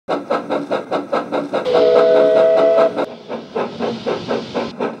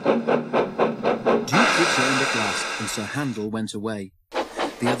handle went away.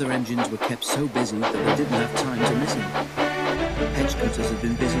 The other engines were kept so busy that they didn't have time to miss him. Hedge cutters had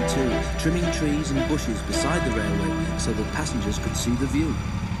been busy too, trimming trees and bushes beside the railway so that passengers could see the view.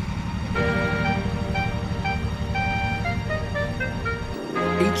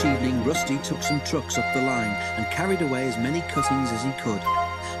 Each evening, Rusty took some trucks up the line and carried away as many cuttings as he could.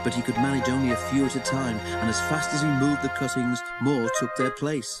 But he could manage only a few at a time, and as fast as he moved the cuttings, more took their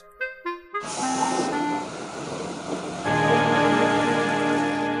place.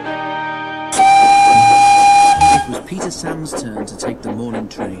 It was Peter Sam's turn to take the morning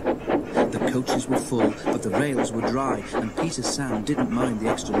train. The coaches were full, but the rails were dry, and Peter Sam didn't mind the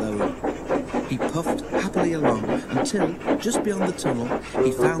extra load. He puffed happily along until, just beyond the tunnel,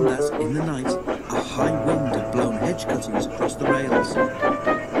 he found that, in the night, a high wind had blown hedge cuttings across the rails.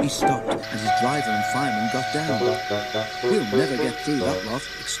 He stopped, and his driver and fireman got down. "We'll never get through that lot,"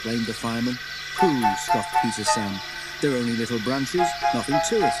 exclaimed the fireman. "Pooh," scoffed Peter Sam. "They're only little branches, nothing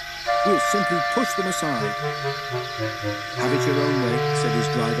to it. We'll simply push them aside." "Have it your own way," said his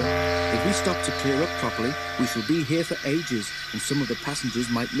driver. "If we stop to clear up properly, we shall be here for ages, and some of the passengers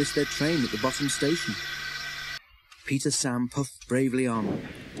might miss their train at the bottom station." Peter Sam puffed bravely on.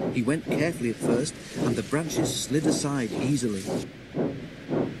 He went carefully at first, and the branches slid aside easily.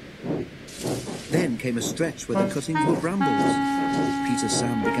 Then came a stretch where the cuttings were brambles. Peter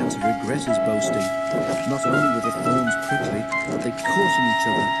Sam began to regret his boasting. Not only were the thorns prickly, but they caught in each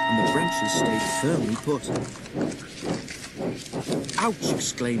other, and the branches stayed firmly put. "Ouch!"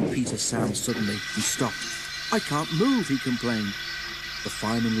 exclaimed Peter Sam suddenly, and stopped. "I can't move," he complained. The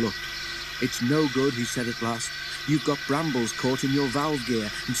fireman looked. "It's no good," he said at last. "You've got brambles caught in your valve gear,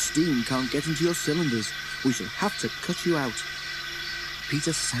 and steam can't get into your cylinders. We shall have to cut you out."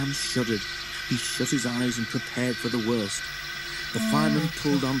 Peter Sam shuddered. He shut his eyes and prepared for the worst. The fireman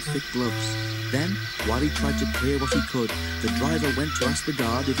pulled on thick gloves. Then, while he tried to clear what he could, the driver went to ask the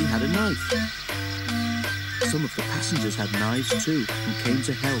guard if he had a knife. Some of the passengers had knives too and came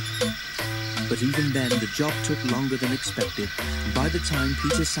to help. But even then, the job took longer than expected, and by the time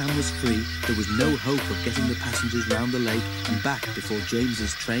Peter Sam was free, there was no hope of getting the passengers round the lake and back before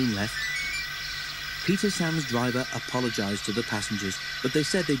James's train left. Peter Sam's driver apologised to the passengers, but they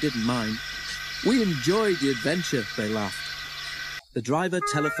said they didn't mind. "We enjoyed the adventure," they laughed. The driver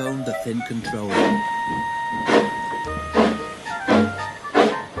telephoned the thin controller.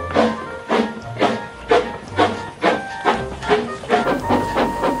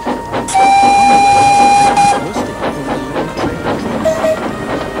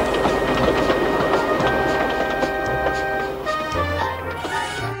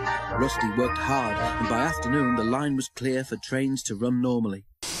 Rusty worked hard, and by afternoon the line was clear for trains to run normally.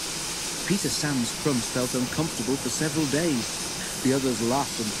 Peter Sam's front felt uncomfortable for several days. The others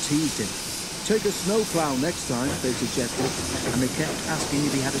laughed and teased him. "Take a snowplow next time," they suggested, and they kept asking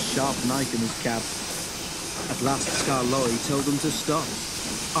if he had a sharp knife in his cab. At last Skarloey told them to stop.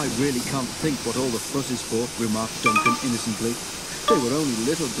 "I really can't think what all the fuss is for," remarked Duncan innocently. "They were only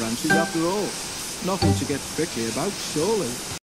little branches after all. Nothing to get prickly about, surely."